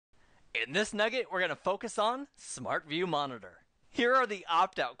In this nugget, we're going to focus on SmartView Monitor. Here are the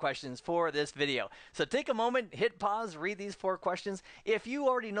opt-out questions for this video. So take a moment, hit pause, read these 4 questions. If you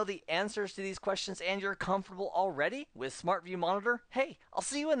already know the answers to these questions and you're comfortable already with SmartView Monitor, hey, I'll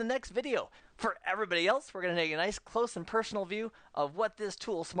see you in the next video. For everybody else, we're going to take a nice close and personal view of what this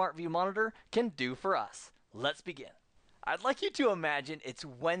tool, SmartView Monitor, can do for us. Let's begin. I'd like you to imagine it's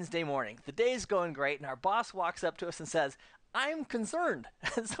Wednesday morning. The day's going great, and our boss walks up to us and says, I'm concerned.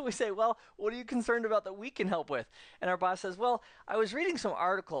 And so we say, well, what are you concerned about that we can help with? And our boss says, well, I was reading some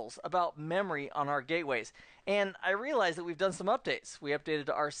articles about memory on our gateways, and I realized that we've done some updates. We updated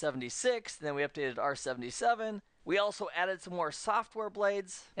to R76, then we updated to R77. We also added some more software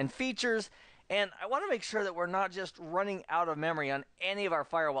blades and features, and I want to make sure that we're not just running out of memory on any of our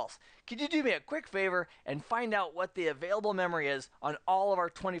firewalls. Could you do me a quick favor and find out what the available memory is on all of our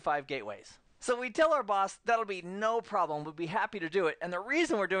 25 gateways? So we tell our boss that'll be no problem, we'll be happy to do it. And the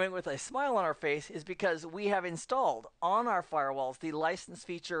reason we're doing it with a smile on our face is because we have installed on our firewalls the license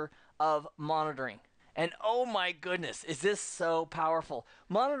feature of monitoring. And oh my goodness, is this so powerful.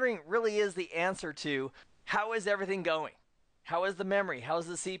 Monitoring really is the answer to how is everything going? How is the memory? How is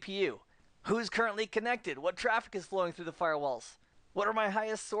the CPU? Who's currently connected? What traffic is flowing through the firewalls? What are my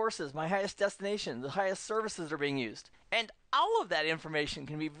highest sources, my highest destinations, the highest services that are being used? And all of that information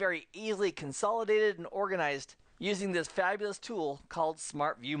can be very easily consolidated and organized using this fabulous tool called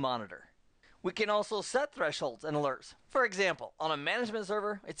SmartView Monitor. We can also set thresholds and alerts. For example, on a management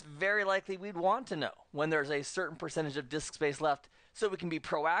server, it's very likely we'd want to know when there's a certain percentage of disk space left so we can be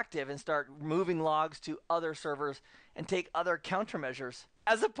proactive and start moving logs to other servers and take other countermeasures,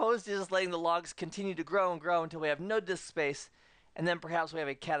 as opposed to just letting the logs continue to grow and grow until we have no disk space and then perhaps we have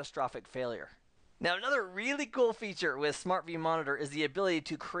a catastrophic failure. Now, another really cool feature with SmartView Monitor is the ability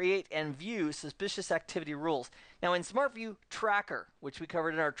to create and view suspicious activity rules. Now, in SmartView Tracker, which we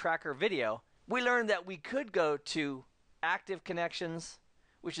covered in our Tracker video, we learned that we could go to active connections,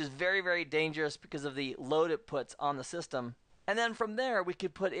 which is very, very dangerous because of the load it puts on the system. And then from there, we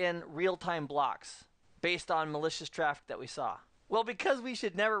could put in real-time blocks based on malicious traffic that we saw. Well, because we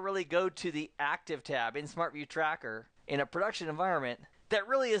should never really go to the active tab in SmartView Tracker in a production environment, that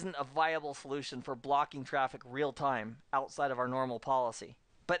really isn't a viable solution for blocking traffic real time outside of our normal policy.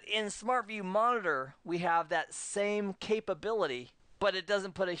 But in SmartView Monitor, we have that same capability, but it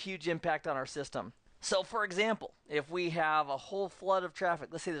doesn't put a huge impact on our system. So for example, if we have a whole flood of traffic,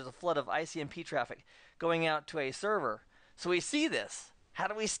 let's say there's a flood of ICMP traffic going out to a server, so we see this, how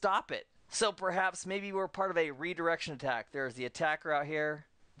do we stop it? So perhaps maybe we're part of a redirection attack. There's the attacker out here,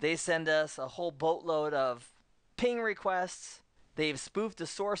 they send us a whole boatload of ping requests. They've spoofed the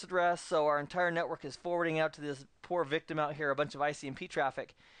source address, so our entire network is forwarding out to this poor victim out here a bunch of ICMP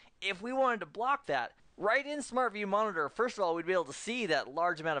traffic. If we wanted to block that, right in SmartView Monitor, first of all, we'd be able to see that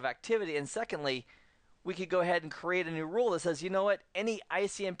large amount of activity, and secondly, we could go ahead and create a new rule that says, you know what, any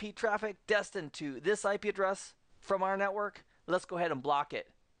ICMP traffic destined to this IP address from our network, let's go ahead and block it.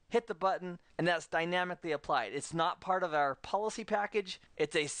 Hit the button, and that's dynamically applied. It's not part of our policy package.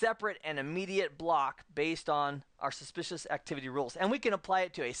 It's a separate and immediate block based on our suspicious activity rules. And we can apply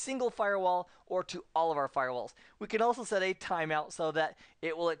it to a single firewall or to all of our firewalls. We can also set a timeout so that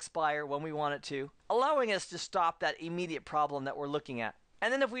it will expire when we want it to, allowing us to stop that immediate problem that we're looking at.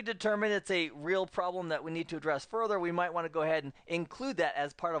 And then if we determine it's a real problem that we need to address further, we might want to go ahead and include that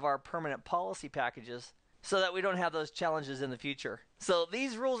as part of our permanent policy packages, so that we don't have those challenges in the future. So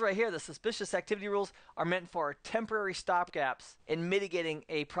these rules right here, the suspicious activity rules, are meant for temporary stopgaps in mitigating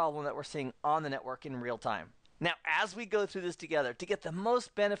a problem that we're seeing on the network in real time. Now, as we go through this together, to get the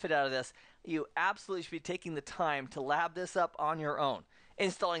most benefit out of this, you absolutely should be taking the time to lab this up on your own,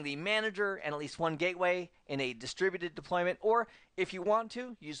 installing the manager and at least one gateway in a distributed deployment, or if you want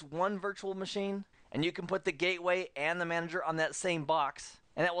to, use one virtual machine, and you can put the gateway and the manager on that same box,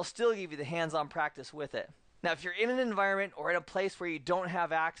 and that will still give you the hands-on practice with it. Now, if you're in an environment or in a place where you don't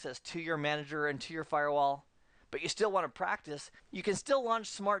have access to your manager and to your firewall, but you still want to practice, you can still launch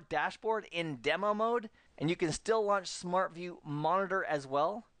Smart Dashboard in demo mode, and you can still launch SmartView Monitor as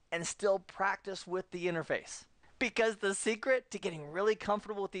well, and still practice with the interface. Because the secret to getting really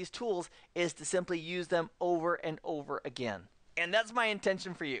comfortable with these tools is to simply use them over and over again. And that's my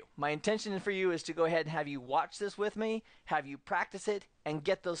intention for you. My intention for you is to go ahead and have you watch this with me, have you practice it, and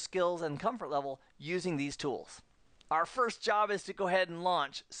get those skills and comfort level using these tools. Our first job is to go ahead and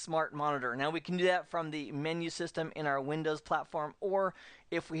launch Smart Monitor. Now we can do that from the menu system in our Windows platform, or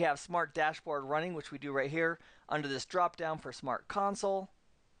if we have Smart Dashboard running, which we do right here, under this drop down for Smart Console,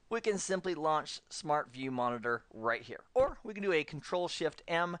 we can simply launch SmartView Monitor right here. Or we can do a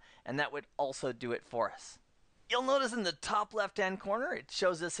Control-Shift-M, and that would also do it for us. You'll notice in the top left-hand corner, it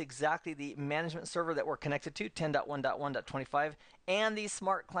shows us exactly the management server that we're connected to, 10.1.1.25, and the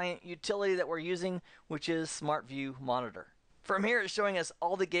smart client utility that we're using, which is SmartView Monitor. From here, it's showing us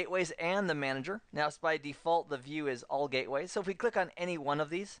all the gateways and the manager. Now, it's by default, the view is all gateways. So if we click on any one of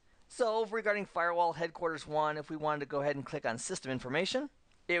these, so regarding Firewall Headquarters 1, if we wanted to go ahead and click on System Information,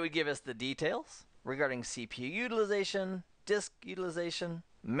 it would give us the details regarding CPU utilization, disk utilization,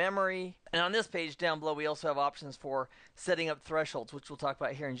 memory. And on this page down below, we also have options for setting up thresholds, which we'll talk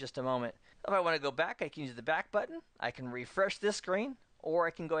about here in just a moment. If I want to go back, I can use the back button. I can refresh this screen, or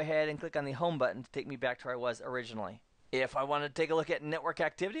I can go ahead and click on the home button to take me back to where I was originally. If I want to take a look at network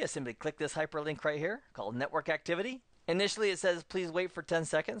activity, I simply click this hyperlink right here called Network Activity. Initially, it says please wait for 10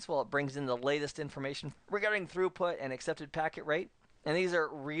 seconds while it brings in the latest information regarding throughput and accepted packet rate. And these are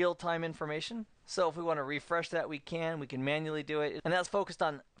real-time information. So if we want to refresh that, we can manually do it. And that's focused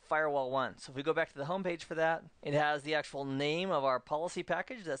on Firewall 1. So if we go back to the home page for that, it has the actual name of our policy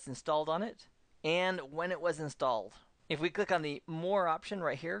package that's installed on it and when it was installed. If we click on the More option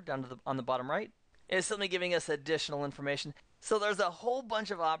right here down to on the bottom right, it's simply giving us additional information. So there's a whole bunch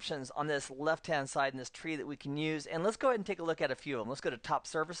of options on this left-hand side in this tree that we can use. And let's go ahead and take a look at a few of them. Let's go to Top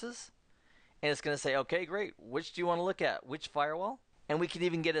Services. And it's going to say, okay, great. Which do you want to look at? Which firewall? And we can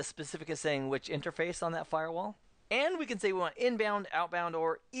even get as specific as saying which interface on that firewall. And we can say we want inbound, outbound,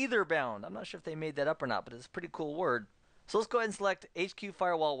 or either bound. I'm not sure if they made that up or not, but it's a pretty cool word. So let's go ahead and select HQ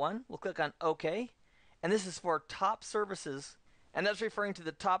Firewall 1. We'll click on OK. And this is for top services. And that's referring to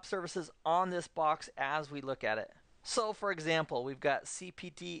the top services on this box as we look at it. So for example, we've got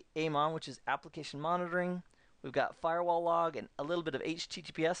CPT AMON, which is application monitoring. We've got firewall log and a little bit of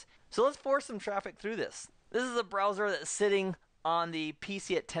HTTPS. So let's force some traffic through this. This is a browser that's sitting on the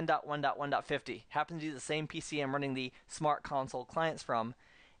PC at 10.1.1.50. Happens to be the same PC I'm running the Smart Console clients from.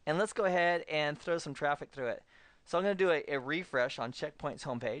 And let's go ahead and throw some traffic through it. So I'm going to do a refresh on Checkpoint's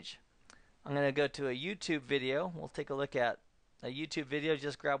homepage. I'm going to go to a YouTube video. We'll take a look at a YouTube video.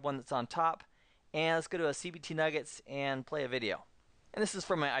 Just grab one that's on top. And let's go to a CBT Nuggets and play a video. And this is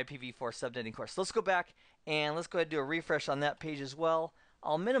from my IPv4 subnetting course. So let's go back and let's go ahead and do a refresh on that page as well.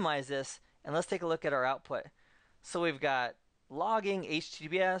 I'll minimize this and let's take a look at our output. So we've got logging,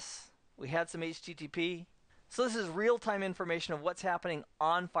 HTTPS, we had some HTTP. So this is real-time information of what's happening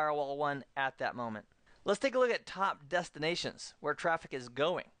on Firewall 1 at that moment. Let's take a look at top destinations, where traffic is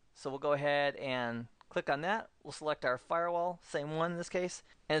going. So we'll go ahead and click on that. We'll select our firewall, same one in this case,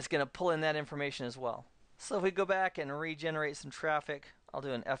 and it's going to pull in that information as well. So if we go back and regenerate some traffic, I'll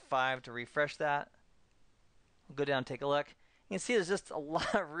do an F5 to refresh that. We'll go down and take a look. You can see there's just a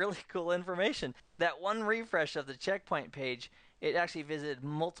lot of really cool information. That one refresh of the Checkpoint page, it actually visited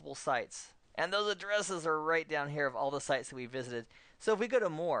multiple sites. And those addresses are right down here of all the sites that we visited. So if we go to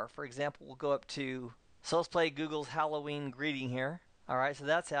more, for example, we'll go up to, so let's play Google's Halloween greeting here. Alright, so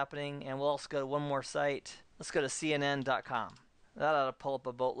that's happening, and we'll also go to one more site. Let's go to CNN.com. That ought to pull up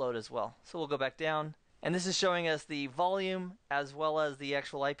a boatload as well. So we'll go back down, and this is showing us the volume as well as the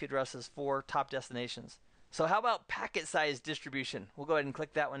actual IP addresses for top destinations. So how about packet size distribution? We'll go ahead and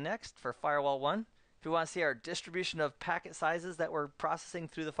click that one next for Firewall 1. If we want to see our distribution of packet sizes that we're processing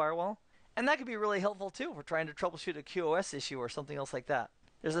through the firewall. And that could be really helpful too if we're trying to troubleshoot a QoS issue or something else like that.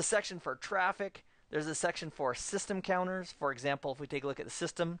 There's a section for traffic. There's a section for system counters. For example, if we take a look at the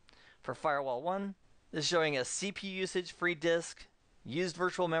system for Firewall 1, this is showing us CPU usage, free disk, used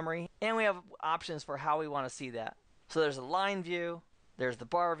virtual memory, and we have options for how we want to see that. So there's a line view, there's the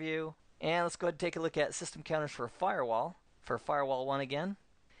bar view, and let's go ahead and take a look at system counters for Firewall 1 again.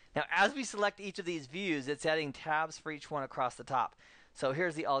 Now as we select each of these views, it's adding tabs for each one across the top. So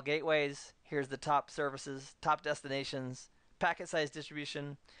here's the all gateways, here's the top services, top destinations, packet size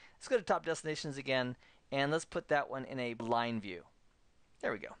distribution. Let's go to top destinations again, and let's put that one in a line view.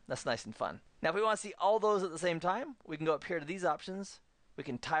 There we go. That's nice and fun. Now if we want to see all those at the same time, we can go up here to these options. We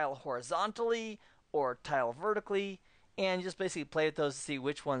can tile horizontally or tile vertically, and just basically play with those to see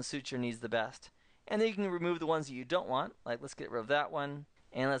which one suits your needs the best. And then you can remove the ones that you don't want, like let's get rid of that one,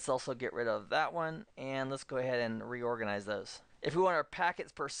 and let's also get rid of that one, and let's go ahead and reorganize those. If we want our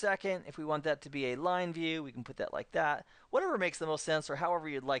packets per second, if we want that to be a line view, we can put that like that. Whatever makes the most sense or however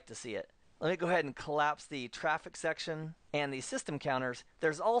you'd like to see it. Let me go ahead and collapse the traffic section and the system counters.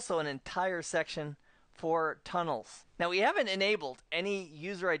 There's also an entire section for tunnels. Now we haven't enabled any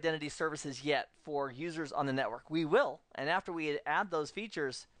user identity services yet for users on the network. We will, and after we add those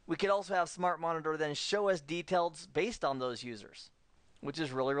features, we could also have Smart Monitor then show us details based on those users, which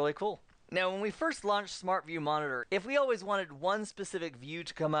is really, really cool. Now, when we first launched SmartView Monitor, if we always wanted one specific view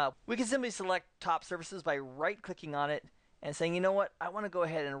to come up, we could simply select top services by right-clicking on it and saying, you know what, I want to go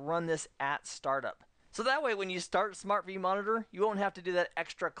ahead and run this at startup. So that way, when you start SmartView Monitor, you won't have to do that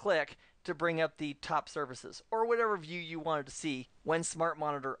extra click to bring up the top services or whatever view you wanted to see when Smart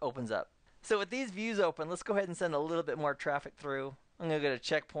Monitor opens up. So with these views open, let's go ahead and send a little bit more traffic through. I'm going to go to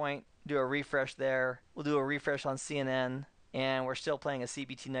checkpoint, do a refresh there. We'll do a refresh on CNN, and we're still playing a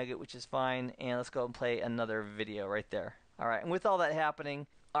CBT nugget, which is fine. And let's go and play another video right there. All right, and with all that happening,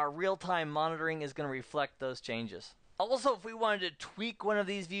 our real-time monitoring is going to reflect those changes. Also, if we wanted to tweak one of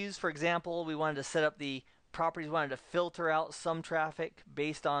these views, for example, we wanted to set up the properties, wanted to filter out some traffic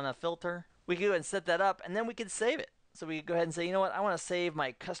based on a filter, we could go ahead and set that up, and then we could save it. So we could go ahead and say, you know what, I want to save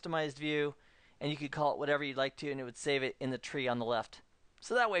my customized view, and you could call it whatever you'd like to, and it would save it in the tree on the left.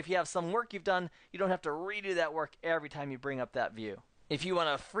 So that way, if you have some work you've done, you don't have to redo that work every time you bring up that view. If you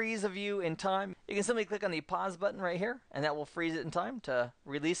want to freeze a view in time, you can simply click on the pause button right here, and that will freeze it in time. To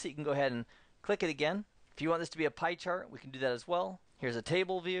release it, you can go ahead and click it again. If you want this to be a pie chart, we can do that as well. Here's a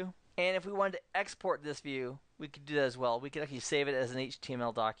table view. And if we wanted to export this view, we could do that as well. We could actually save it as an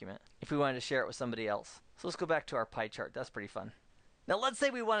HTML document if we wanted to share it with somebody else. So let's go back to our pie chart. That's pretty fun. Now let's say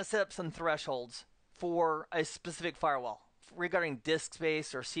we want to set up some thresholds for a specific firewall regarding disk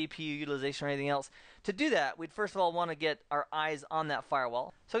space or CPU utilization or anything else. To do that, we'd first of all want to get our eyes on that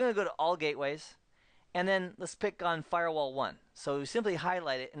firewall. So I'm going to go to All Gateways, and then let's pick on Firewall 1. So we simply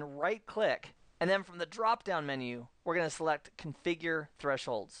highlight it and right-click, and then from the drop-down menu, we're going to select Configure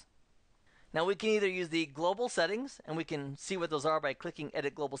Thresholds. Now we can either use the global settings, and we can see what those are by clicking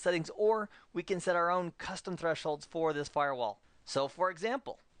Edit Global Settings, or we can set our own custom thresholds for this firewall. So for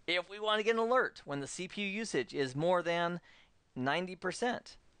example, if we want to get an alert when the CPU usage is more than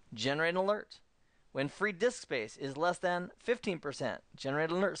 90%, generate an alert. When free disk space is less than 15%, generate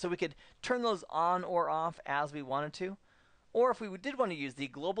an alert. So we could turn those on or off as we wanted to. Or if we did want to use the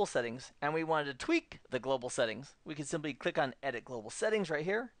global settings and we wanted to tweak the global settings, we could simply click on Edit Global Settings right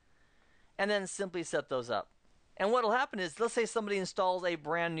here and then simply set those up. And what will happen is, let's say somebody installs a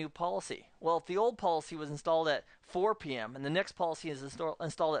brand new policy. Well, if the old policy was installed at 4 p.m. and the next policy is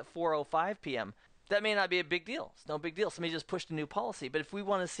installed at 4:05 p.m., that may not be a big deal. It's no big deal. Somebody just pushed a new policy. But if we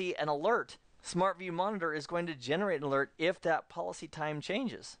want to see an alert, SmartView Monitor is going to generate an alert if that policy time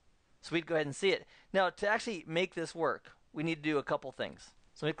changes. So we'd go ahead and see it. Now, to actually make this work, we need to do a couple things.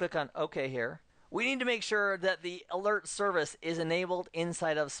 So we click on OK here. We need to make sure that the alert service is enabled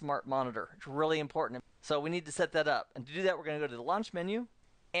inside of Smart Monitor. It's really important. So we need to set that up. And to do that, we're going to go to the Launch menu.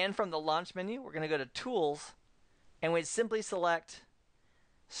 And from the Launch menu, we're going to go to Tools. And we simply select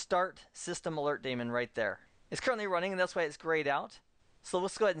Start System Alert Daemon right there. It's currently running, and that's why it's grayed out. So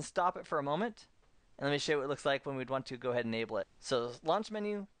let's go ahead and stop it for a moment. And let me show you what it looks like when we'd want to go ahead and enable it. So Launch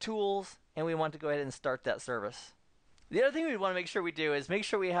menu, Tools, and we want to go ahead and start that service. The other thing we want to make sure we do is make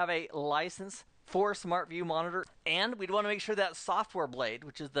sure we have a license for SmartView Monitor, and we'd want to make sure that software blade,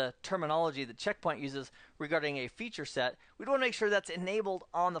 which is the terminology that Checkpoint uses regarding a feature set, we'd want to make sure that's enabled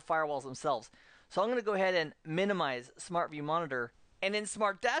on the firewalls themselves. So I'm going to go ahead and minimize SmartView Monitor, and in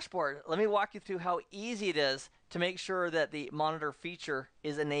Smart Dashboard, let me walk you through how easy it is to make sure that the monitor feature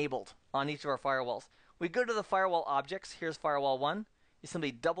is enabled on each of our firewalls. We go to the firewall objects. Here's Firewall 1. You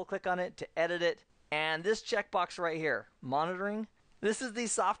simply double click on it to edit it, and this checkbox right here, monitoring, this is the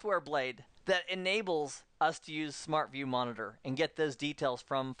software blade that enables us to use SmartView Monitor and get those details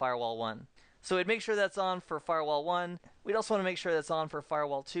from Firewall 1. So we'd make sure that's on for Firewall 1. We'd also want to make sure that's on for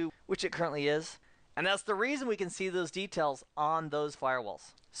Firewall 2, which it currently is. And that's the reason we can see those details on those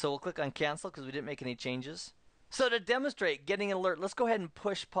firewalls. So we'll click on Cancel because we didn't make any changes. So to demonstrate getting an alert, let's go ahead and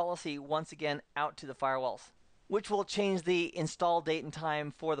push policy once again out to the firewalls, which will change the install date and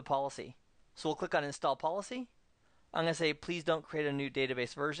time for the policy. So we'll click on Install Policy. I'm going to say, please don't create a new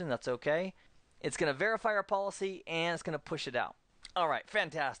database version. That's okay. It's going to verify our policy, and it's going to push it out. All right,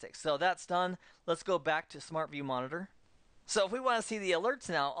 fantastic. So that's done. Let's go back to SmartView Monitor. So if we want to see the alerts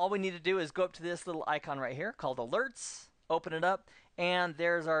now, all we need to do is go up to this little icon right here called Alerts, open it up, and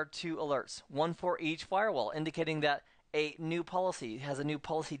there's our 2 alerts, one for each firewall, indicating that a new policy has a new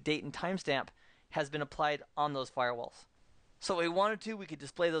policy date and timestamp has been applied on those firewalls. So if we wanted to, we could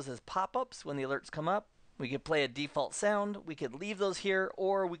display those as pop-ups when the alerts come up. We could play a default sound, we could leave those here,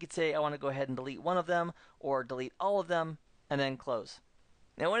 or we could say I want to go ahead and delete one of them, or delete all of them, and then close.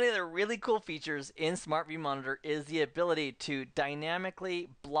 Now, one of the really cool features in SmartView Monitor is the ability to dynamically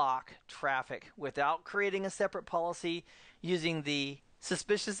block traffic without creating a separate policy using the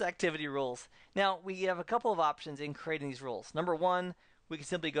suspicious activity rules. Now, we have a couple of options in creating these rules. Number one, we can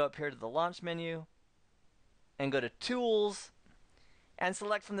simply go up here to the Launch menu and go to Tools, and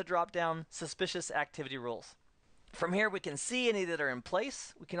select from the drop-down Suspicious Activity Rules. From here, we can see any that are in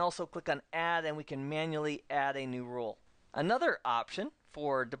place. We can also click on Add, and we can manually add a new rule. Another option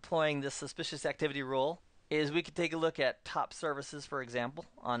for deploying this suspicious activity rule is we could take a look at top services, for example,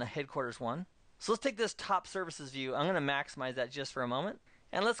 on a headquarters one. So let's take this top services view. I'm going to maximize that just for a moment.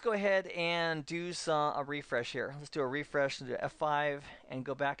 And let's go ahead and do a refresh here. Let's do a refresh and do F5 and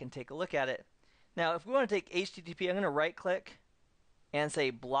go back and take a look at it. Now, if we want to take HTTP, I'm going to right click and say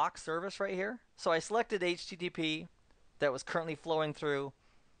block service right here. So I selected HTTP that was currently flowing through.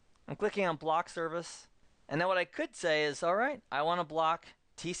 I'm clicking on block service. And now what I could say is, all right, I want to block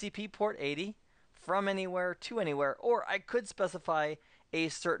TCP port 80 from anywhere to anywhere, or I could specify a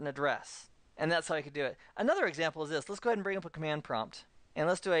certain address. And that's how I could do it. Another example is this. Let's go ahead and bring up a command prompt. And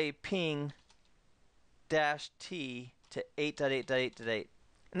let's do a ping -t to 8.8.8.8.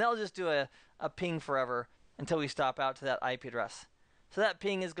 And that'll just do a ping forever until we stop out to that IP address. So that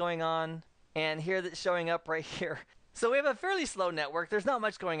ping is going on, and here that's showing up right here. So we have a fairly slow network. There's not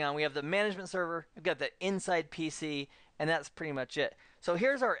much going on. We have the management server, we've got the inside PC, and that's pretty much it. So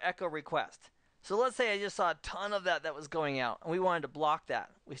here's our echo request. So let's say I just saw a ton of that was going out, and we wanted to block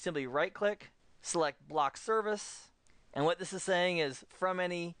that. We simply right-click, select block service, and what this is saying is from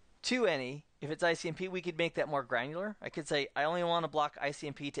any to any. If it's ICMP, we could make that more granular. I could say I only want to block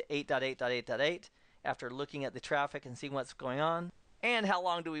ICMP to 8.8.8.8 after looking at the traffic and seeing what's going on. And how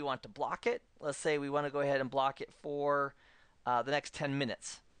long do we want to block it? Let's say we want to go ahead and block it for the next 10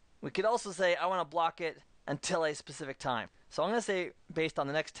 minutes. We could also say I want to block it until a specific time. So I'm going to say based on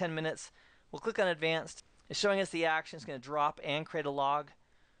the next 10 minutes, we'll click on advanced. It's showing us the action. It's going to drop and create a log.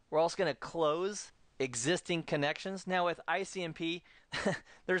 We're also going to close existing connections. Now with ICMP,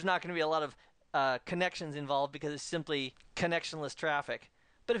 there's not going to be a lot of connections involved because it's simply connectionless traffic.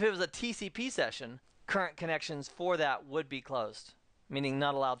 But if it was a TCP session, current connections for that would be closed, meaning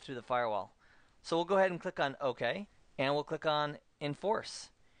not allowed through the firewall. So we'll go ahead and click on OK, and we'll click on Enforce.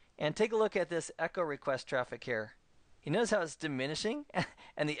 And take a look at this echo request traffic here. You notice how it's diminishing,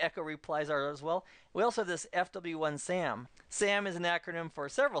 and the echo replies are as well. We also have this FW1 SAM. SAM is an acronym for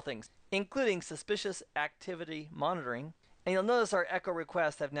several things, including Suspicious Activity Monitoring. And you'll notice our echo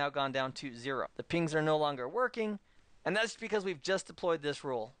requests have now gone down to 0. The pings are no longer working, and that's because we've just deployed this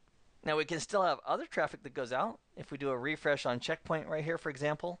rule. Now we can still have other traffic that goes out. If we do a refresh on checkpoint right here, for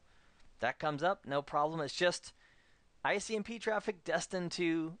example, that comes up, no problem. It's just ICMP traffic destined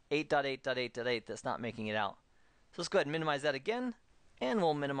to 8.8.8.8 that's not making it out. So let's go ahead and minimize that again, and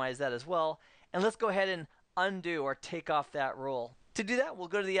we'll minimize that as well. And let's go ahead and undo or take off that rule. To do that, we'll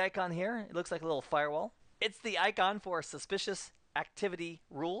go to the icon here. It looks like a little firewall. It's the icon for suspicious activity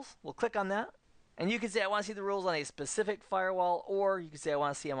rules. We'll click on that. And you can say I want to see the rules on a specific firewall, or you can say I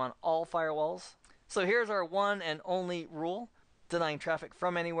want to see them on all firewalls. So here's our one and only rule, denying traffic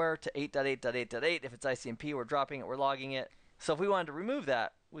from anywhere to 8.8.8.8. If it's ICMP, we're dropping it, we're logging it. So if we wanted to remove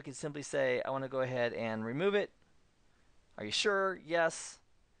that, we could simply say I want to go ahead and remove it. Are you sure? Yes.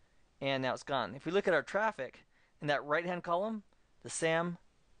 And now it's gone. If we look at our traffic, in that right-hand column, the SAM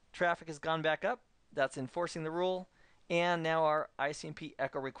traffic has gone back up. That's enforcing the rule. And now our ICMP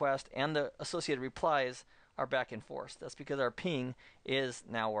echo request and the associated replies are back in force. That's because our ping is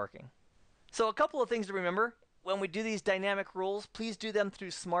now working. So a couple of things to remember. When we do these dynamic rules, please do them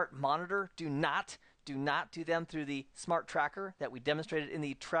through Smart Monitor. Do not do them through the Smart Tracker that we demonstrated in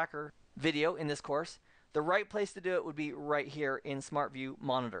the tracker video in this course. The right place to do it would be right here in SmartView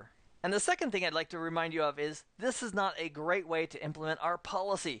Monitor. And the second thing I'd like to remind you of is this is not a great way to implement our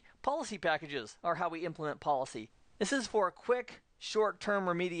policy. Policy packages are how we implement policy. This is for a quick, short-term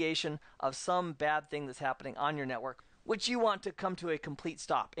remediation of some bad thing that's happening on your network, which you want to come to a complete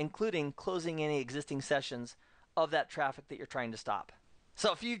stop, including closing any existing sessions of that traffic that you're trying to stop.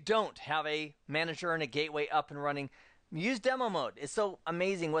 So if you don't have a manager and a gateway up and running, use demo mode. It's so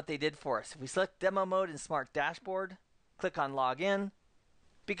amazing what they did for us. If we select demo mode in Smart Dashboard, click on Login,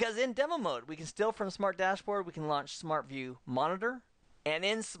 because in demo mode, we can still from Smart Dashboard, we can launch SmartView Monitor. And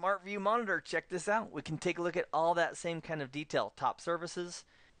in SmartView Monitor, check this out. We can take a look at all that same kind of detail. Top services,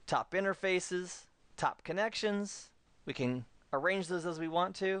 top interfaces, top connections. We can arrange those as we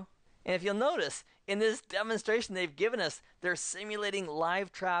want to. And if you'll notice, in this demonstration they've given us, they're simulating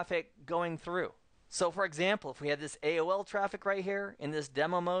live traffic going through. So for example, if we had this AOL traffic right here in this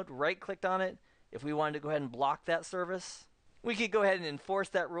demo mode, right-clicked on it, if we wanted to go ahead and block that service, we could go ahead and enforce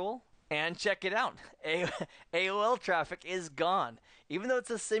that rule. And check it out. AOL traffic is gone. Even though it's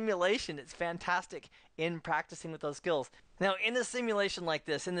a simulation, it's fantastic in practicing with those skills. Now, in a simulation like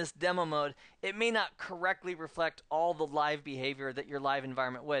this, in this demo mode, it may not correctly reflect all the live behavior that your live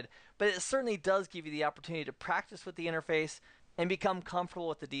environment would, but it certainly does give you the opportunity to practice with the interface and become comfortable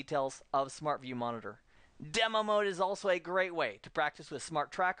with the details of SmartView Monitor. Demo mode is also a great way to practice with Smart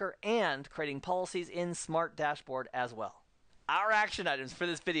Tracker and creating policies in Smart Dashboard as well. Our action items for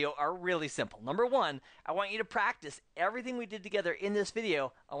this video are really simple. Number one, I want you to practice everything we did together in this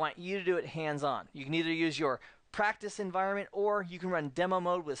video. I want you to do it hands-on. You can either use your practice environment or you can run demo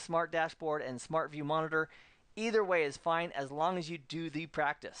mode with Smart Dashboard and SmartView Monitor. Either way is fine as long as you do the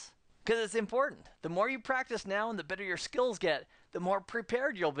practice. Because it's important. The more you practice now and the better your skills get, the more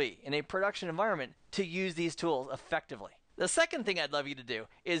prepared you'll be in a production environment to use these tools effectively. The second thing I'd love you to do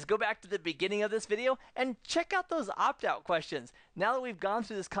is go back to the beginning of this video and check out those opt-out questions. Now that we've gone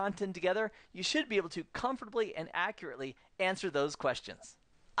through this content together, you should be able to comfortably and accurately answer those questions.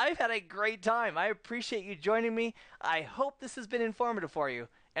 I've had a great time. I appreciate you joining me. I hope this has been informative for you,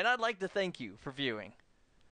 and I'd like to thank you for viewing.